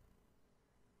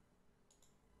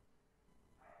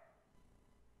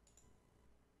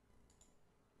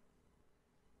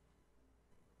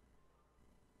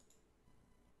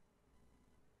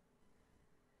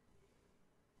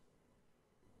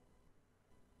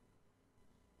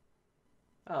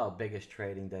 Oh, biggest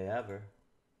trading day ever.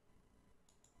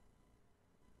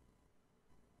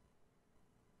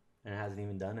 And it hasn't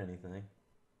even done anything.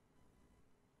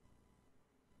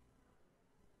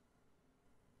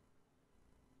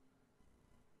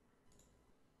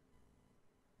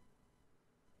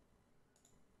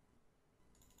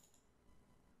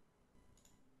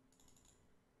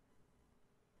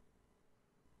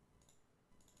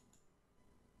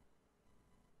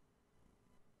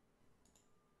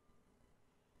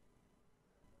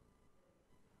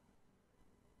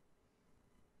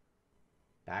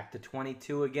 Back to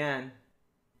 22 again.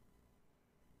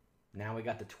 Now we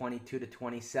got the 22 to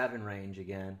 27 range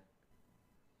again.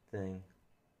 Thing.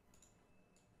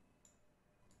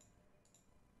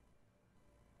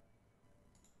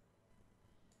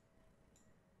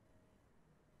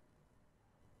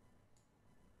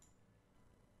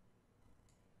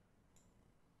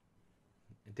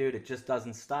 Dude, it just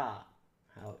doesn't stop.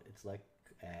 How it's like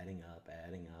adding up,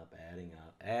 adding up, adding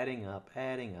up, adding up,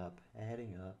 adding up,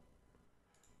 adding up.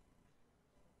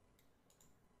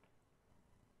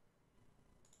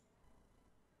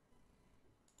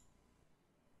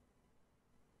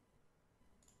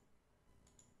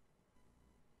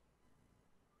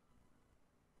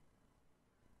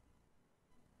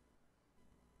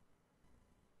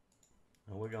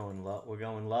 And we're going low. We're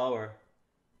going lower.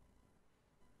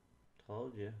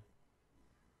 Told you.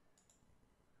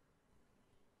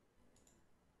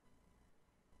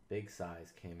 Big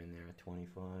size came in there at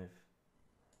 25.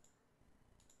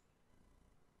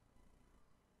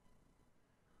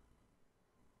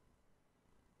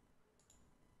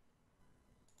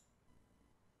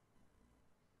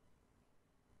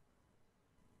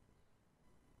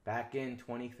 Back in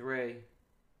 23.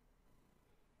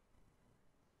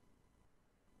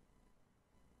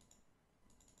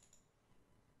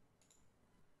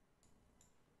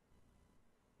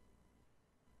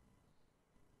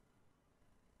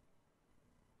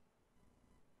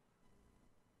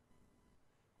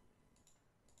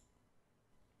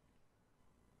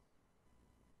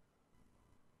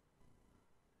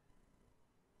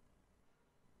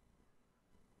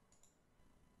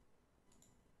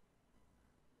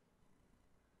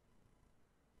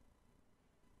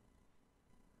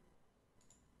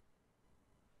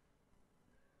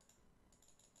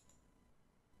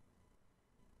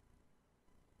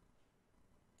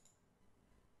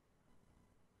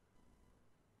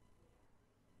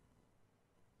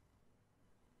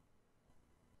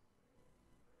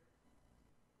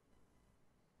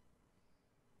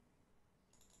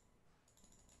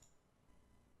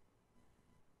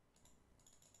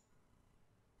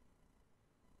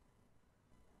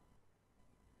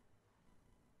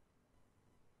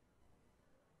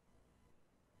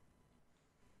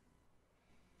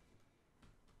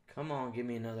 Come on, give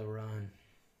me another run.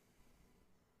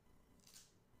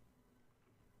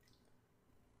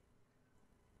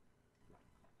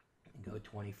 Go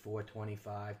 24,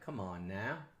 25. Come on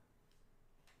now.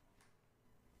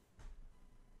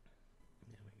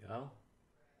 There we go.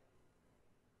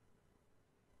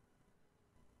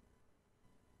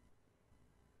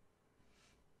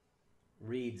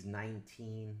 Reads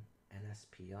 19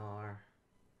 NSPR.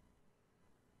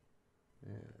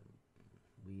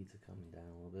 Weeds are coming down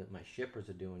a little bit. My shippers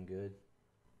are doing good.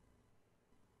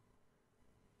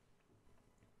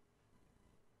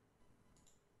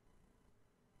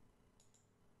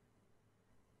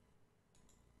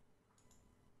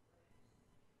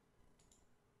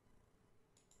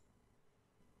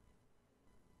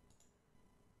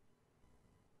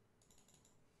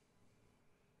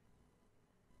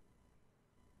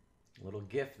 Little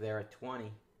gift there at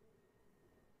 20.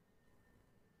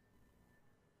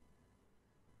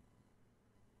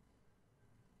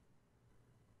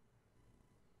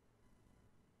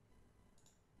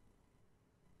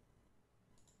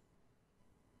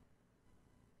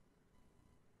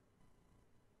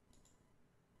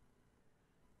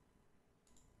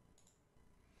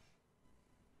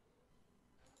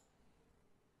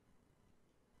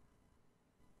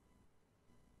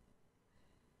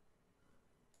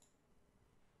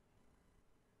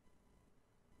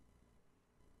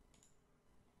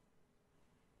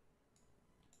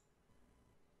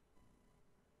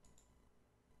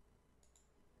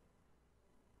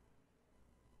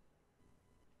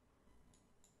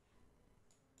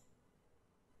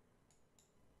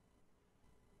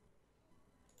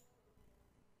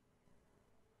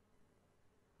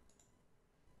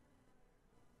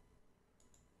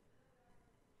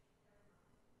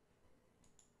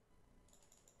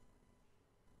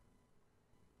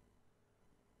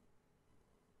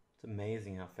 It's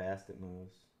amazing how fast it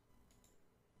moves.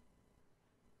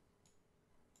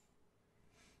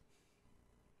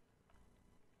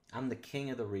 I'm the king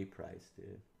of the reprice,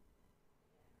 dude.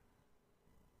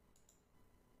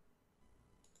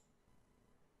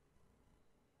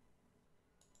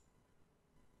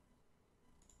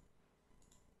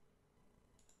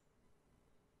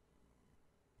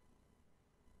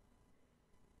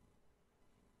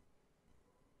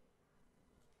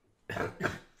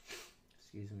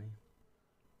 Excuse me.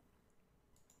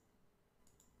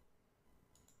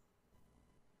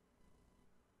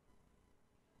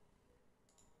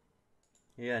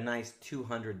 Yeah, nice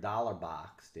 $200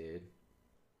 box, dude.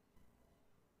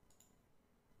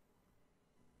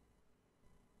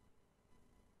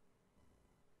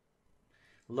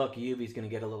 Look, UV's going to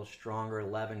get a little stronger.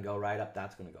 11, go right up.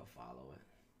 That's going to go follow it.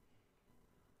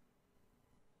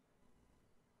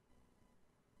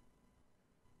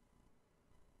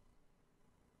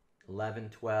 11,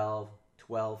 12,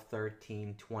 12,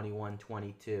 13, 21,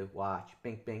 22. Watch.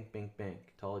 Bink, bink, bink,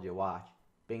 bink. Told you, watch.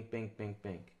 Bink, bink, bink,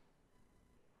 bink.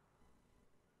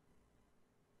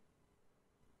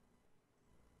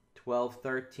 $12,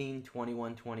 13,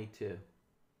 21, 22.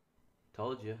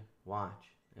 Told you, watch.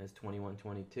 There's 21,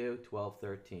 22, 12,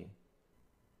 13.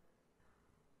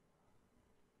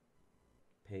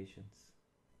 Patience.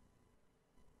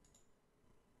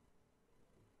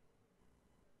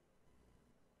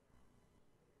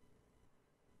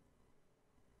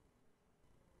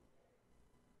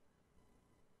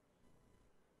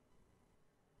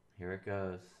 Here it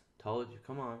goes. Told you,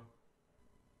 come on.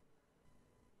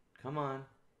 Come on.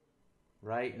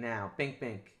 Right now. Bink,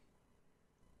 bink.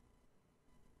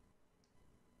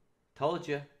 Told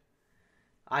you.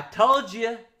 I told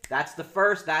you. That's the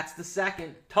first. That's the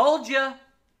second. Told you. Well,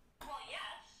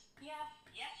 yes.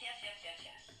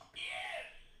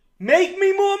 Make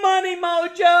me more money,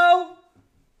 Mojo.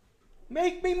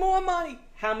 Make me more money.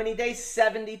 How many days?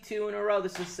 72 in a row.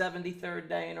 This is 73rd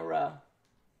day in a row.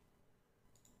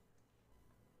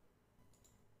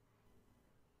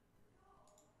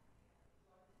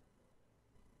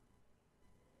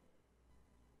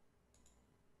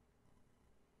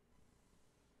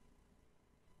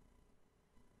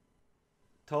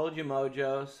 Told you,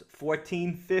 Mojos.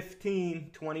 14, 15,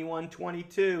 21,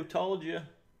 22. Told you.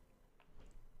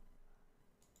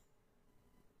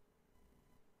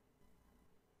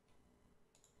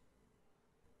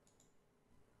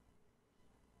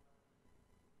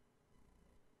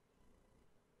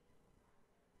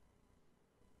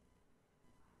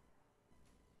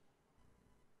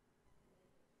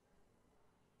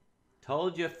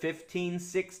 Told you. 15,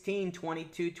 16,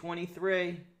 22,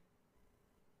 23.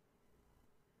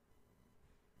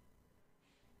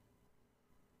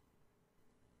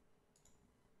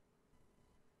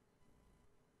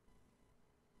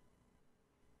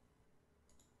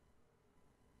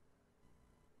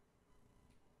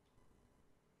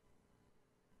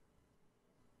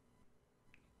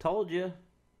 Told you.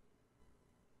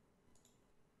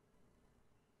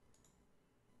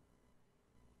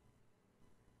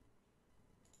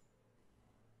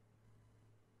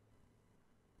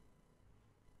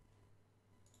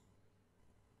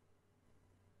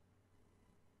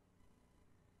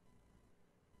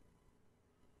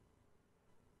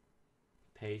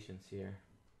 Patience here.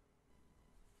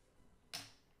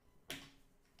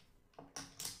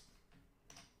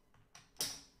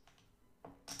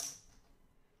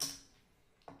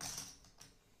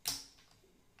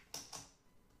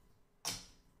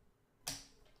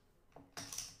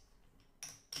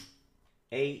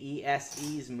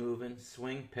 AESE's moving.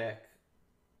 Swing pick.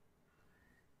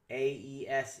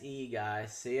 AESE,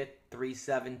 guys. See it?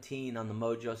 317 on the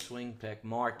Mojo swing pick.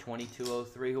 Mark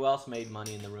 2203. Who else made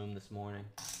money in the room this morning?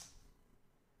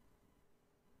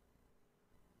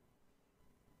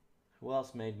 Who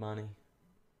else made money?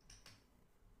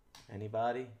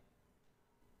 Anybody?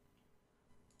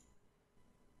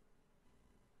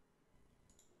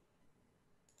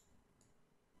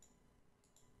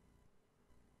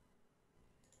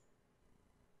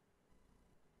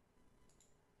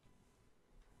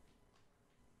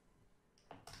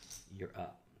 You're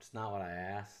up. It's not what I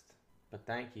asked, but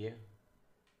thank you.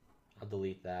 I'll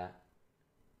delete that.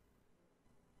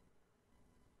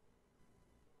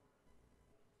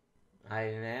 I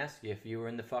didn't ask you if you were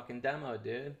in the fucking demo,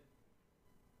 dude.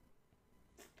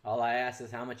 All I asked is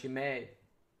how much you made.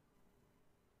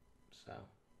 So,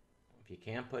 if you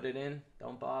can't put it in,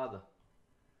 don't bother.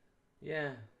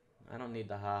 Yeah, I don't need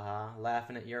the haha.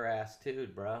 Laughing at your ass too,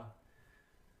 bro.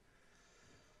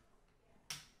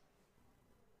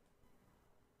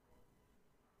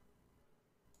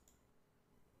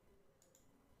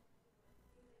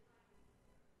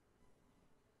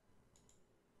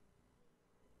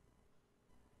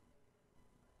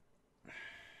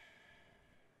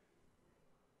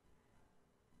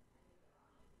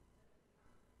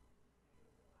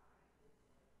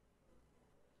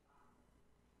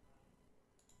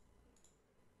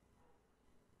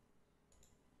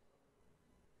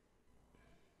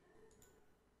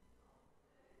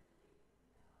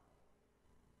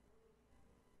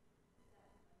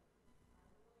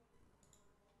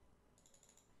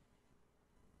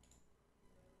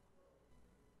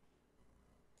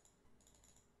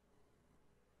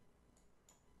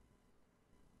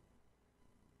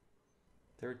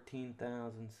 13,710.90.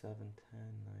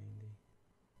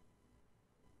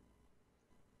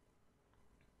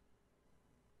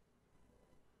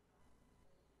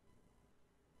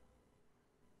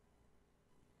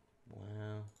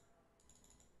 Wow.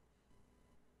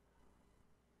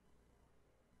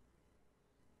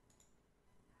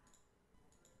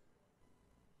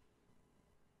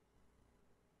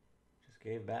 Just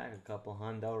gave back a couple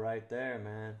hundo right there,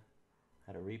 man.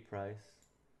 Had a reprice.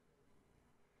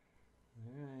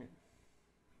 Alright.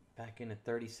 Back in at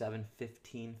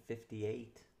 37.15.58.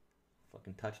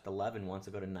 Fucking touched 11, wants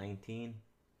to go to 19.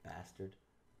 Bastard.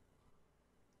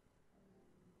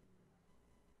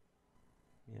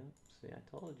 Yep, see, I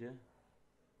told you.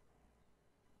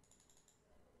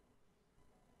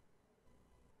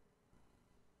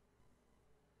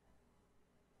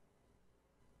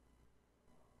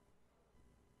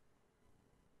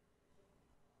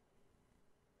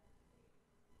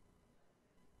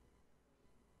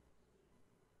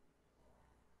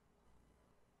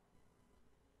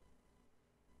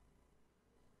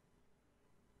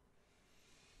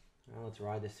 Well, let's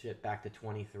ride this shit back to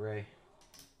 23.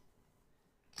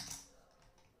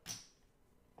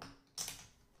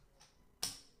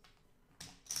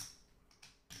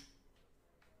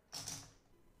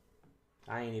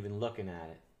 I ain't even looking at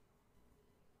it.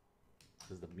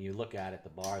 Because you look at it, the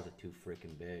bars are too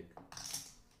freaking big.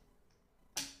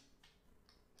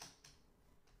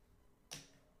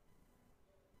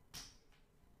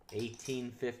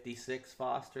 $18.56,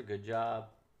 Foster. Good job.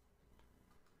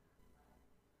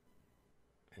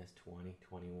 That's 20,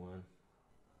 21.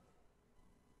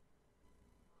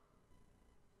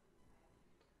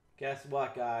 Guess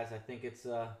what, guys? I think it's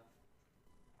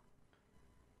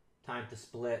time to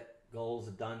split. Goals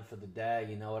are done for the day.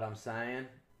 You know what I'm saying?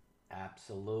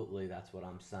 Absolutely, that's what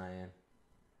I'm saying.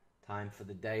 Time for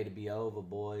the day to be over,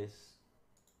 boys.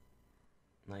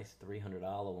 Nice $300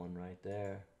 one right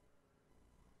there.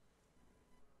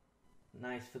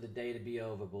 Nice for the day to be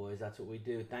over, boys. That's what we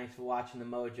do. Thanks for watching the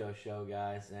Mojo Show,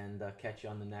 guys, and catch you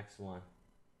on the next one.